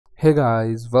Hey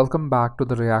guys, welcome back to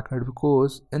the React Native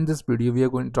course. In this video, we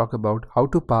are going to talk about how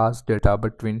to pass data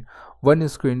between one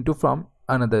screen to from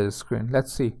another screen.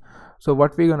 Let's see. So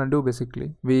what we're gonna do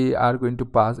basically, we are going to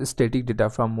pass static data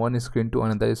from one screen to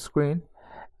another screen,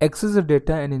 access the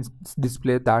data and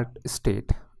display that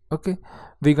state. Okay,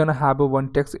 we're gonna have a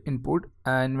one text input,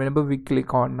 and whenever we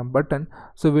click on a button,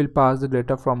 so we'll pass the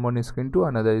data from one screen to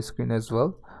another screen as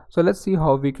well. So let's see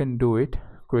how we can do it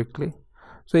quickly.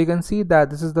 So you can see that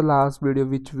this is the last video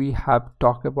which we have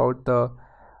talked about the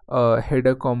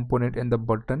header component in the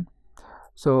button.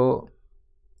 So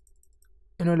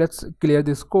let's clear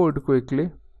this code quickly.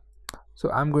 So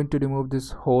I'm going to remove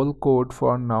this whole code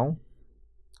for now.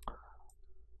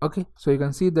 Okay, so you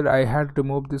can see that I had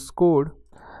removed this code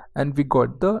and we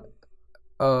got the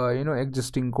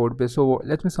existing code base. So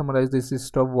let me summarize this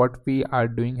stuff what we are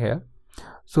doing here.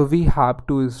 So we have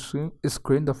two screen.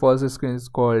 The first screen is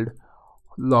called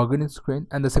login screen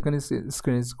and the second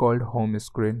screen is called home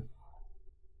screen.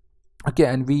 Okay,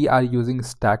 and we are using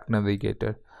stack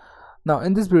navigator. Now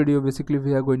in this video basically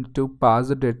we are going to pass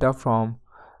the data from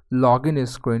login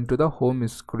screen to the home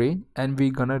screen and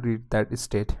we're gonna read that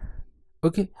state.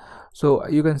 Okay, so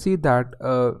you can see that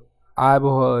I have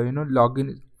a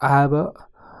login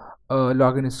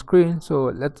screen.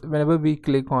 So whenever we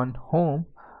click on home,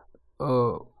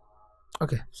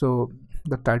 okay, so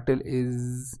the title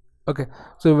is okay,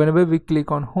 so whenever we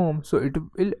click on home, so it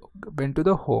will went to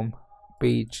the home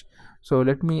page. So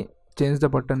let me change the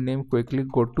button name quickly,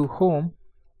 go to home.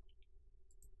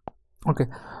 Okay,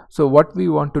 so what we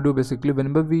want to do basically,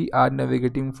 whenever we are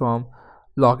navigating from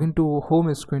login to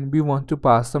home screen, we want to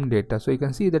pass some data. So you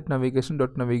can see that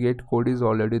navigation.navigate code is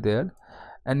already there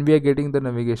and we are getting the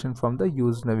navigation from the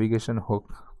use navigation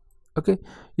hook. Okay,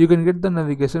 you can get the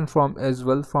navigation from as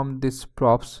well from this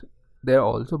props there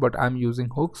also, but I'm using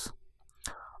hooks.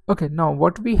 Okay, now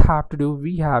what we have to do,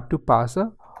 we have to pass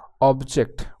a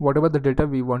object. Whatever the data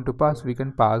we want to pass, we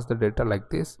can pass the data like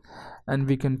this, and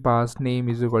we can pass name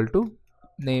is equal to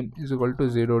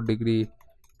 0 degree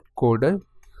coder.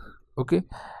 Okay,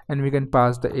 and we can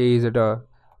pass the age at a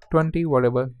 20,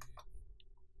 whatever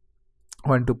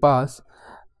want to pass.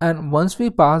 And once we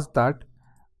pass that,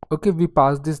 okay, we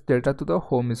pass this data to the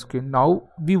home screen. Now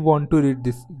we want to read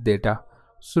this data.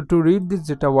 So to read this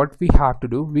data, what we have to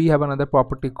do, we have another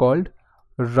property called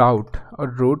route or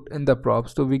root in the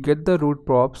props. So we get the root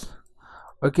props.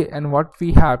 Okay, and what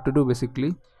we have to do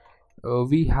basically,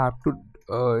 we have to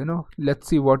let's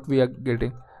see what we are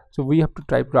getting. So we have to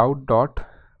type route dot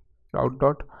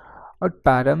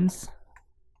params.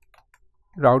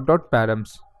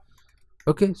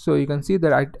 Okay, so you can see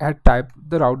that I had typed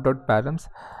the route dot params,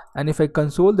 and if I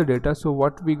console the data, so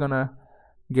what we gonna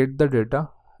get the data,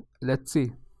 let's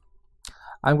see.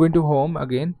 I'm going to home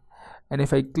again, and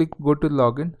if I click go to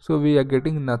login, so we are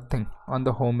getting nothing on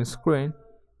the home screen,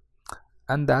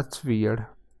 and that's weird.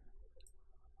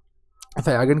 If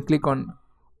I again click on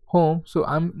home, so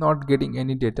I'm not getting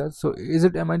any data. So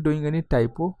am I doing any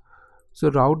typo?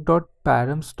 So route dot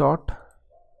params dot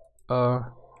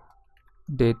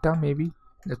data, maybe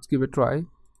let's give it a try.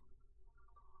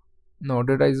 No,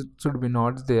 data should be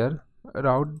not there.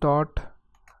 Route dot,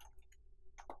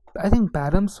 I think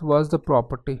params was the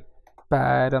property.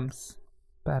 Params.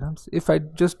 If I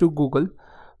just do Google,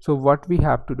 so what we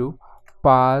have to do,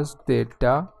 pass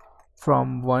data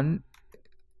from one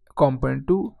component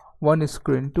to one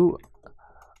screen to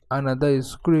another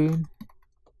screen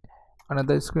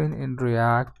in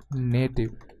React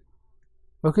Native.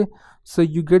 Okay, so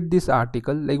you get this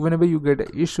article, like whenever you get an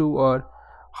issue or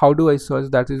how do I search,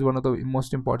 that is one of the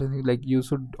most important things, like you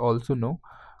should also know.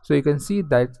 So you can see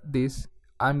that this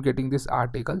I'm getting this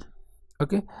article.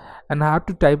 Okay, and I have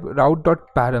to type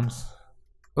route.params.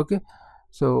 Okay,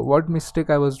 so what mistake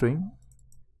I was doing,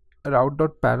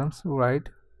 route.params, right?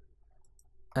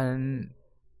 And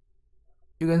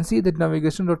you can see that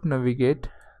navigation.navigate,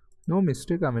 no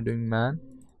mistake I'm doing, man.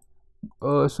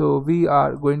 So we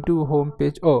are going to home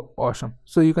page. Oh, awesome.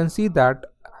 So you can see that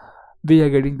we are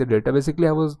getting the data. Basically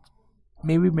I was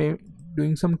maybe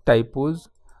doing some typos,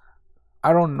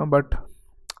 I don't know, but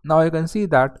now you can see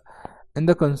that in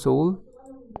the console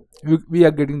we are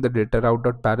getting the data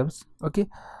route.params. Okay,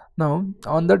 now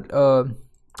on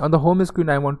the home screen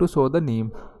I want to show the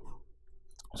name.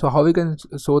 So how we can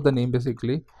show the name,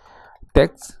 basically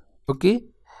text. Okay,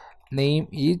 name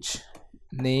each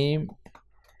data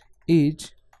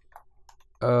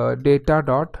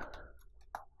dot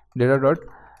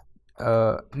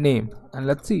name, and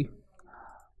let's see.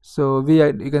 So we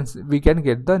can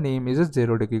get the name is a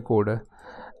 0 degree coder,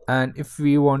 and if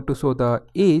we want to show the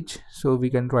age, so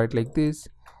we can write like this,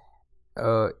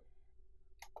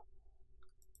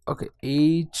 Okay,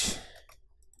 age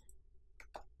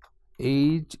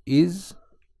is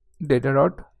data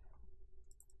dot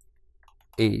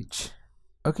age.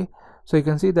 Okay, so you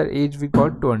can see that age we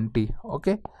got 20.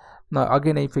 Okay, now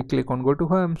again if we click on go to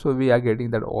home, so we are getting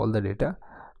that all the data.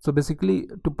 So basically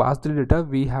to pass the data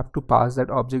we have to pass that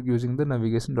object using the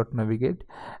navigation.navigate,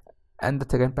 and the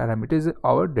second parameter is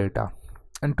our data.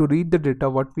 And to read the data,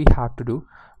 what we have to do,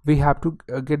 we have to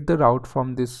get the route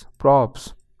from this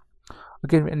props.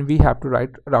 Okay, and we have to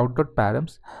write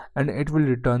route.params, and it will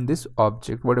return this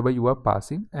object whatever you are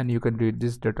passing, and you can read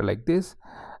this data like this,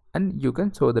 and you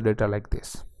can show the data like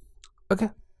this. Okay,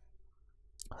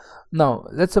 now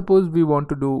let's suppose we want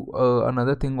to do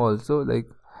another thing also. Like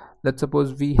let's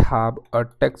suppose we have a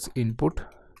text input.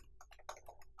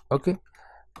 Okay,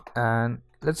 and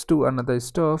let's do another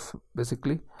stuff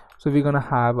basically. So we're gonna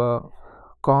have a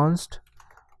const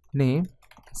name,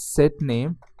 set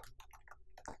name,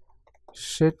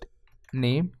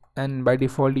 and by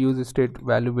default use state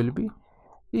value will be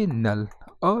in null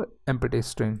or empty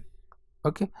string.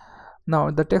 Okay, now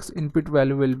the text input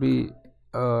value will be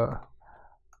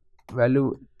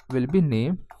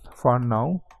name for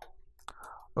now.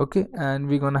 Okay, and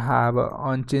we're gonna have a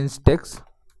on change text.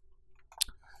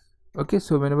 Okay,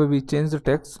 so whenever we change the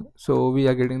text, so we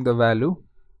are getting the value,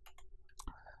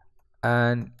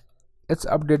 and let's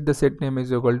update the set name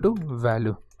is equal to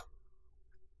value.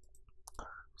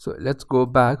 So let's go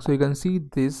back. So you can see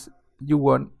this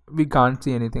we can't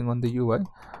see anything on the UI.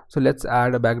 So let's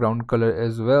add a background color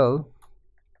as well.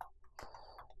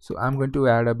 So I'm going to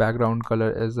add a background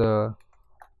color as a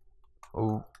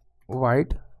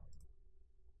white.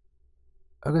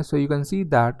 Okay, so you can see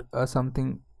that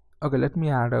something. Okay, let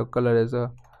me add a color as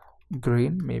a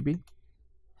green maybe.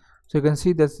 So you can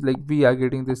see that's like we are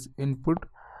getting this input,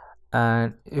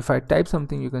 and if I type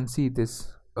something you can see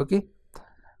this. Okay,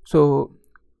 so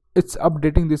it's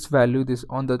updating this value this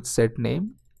on the set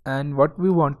name. And what we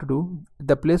want to do,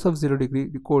 the place of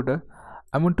 0° decoder,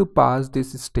 I want to pass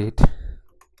this state.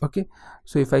 Okay,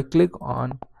 so if I click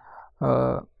on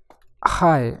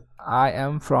hi, I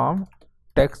am from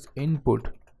text input.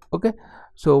 Okay,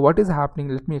 so what is happening,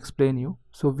 let me explain you.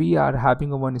 So we are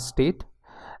having a one state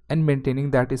and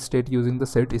maintaining that state using the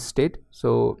set state.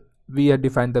 So we are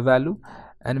defined the value,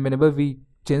 and whenever we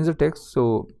change the text,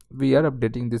 so we are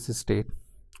updating this state.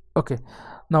 Okay,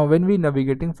 now when we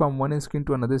navigating from one screen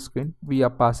to another screen, we are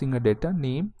passing a data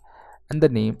name and the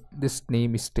name, this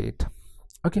name state.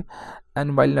 Okay,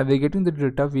 and while navigating the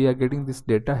data we are getting this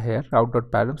data here,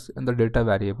 route.params and the data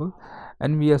variable,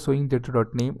 and we are showing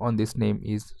data.name on this name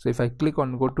is. So if I click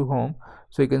on go to home,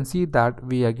 so you can see that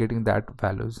we are getting that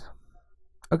values.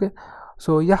 Okay,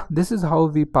 so yeah, this is how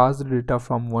we pass the data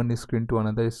from one screen to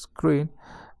another screen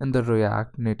in the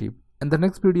React Native. In the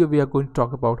next video we are going to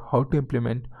talk about how to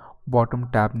implement bottom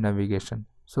tab navigation.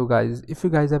 So guys, if you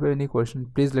guys have any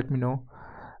question, please let me know.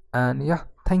 And yeah,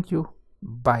 thank you,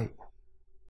 bye.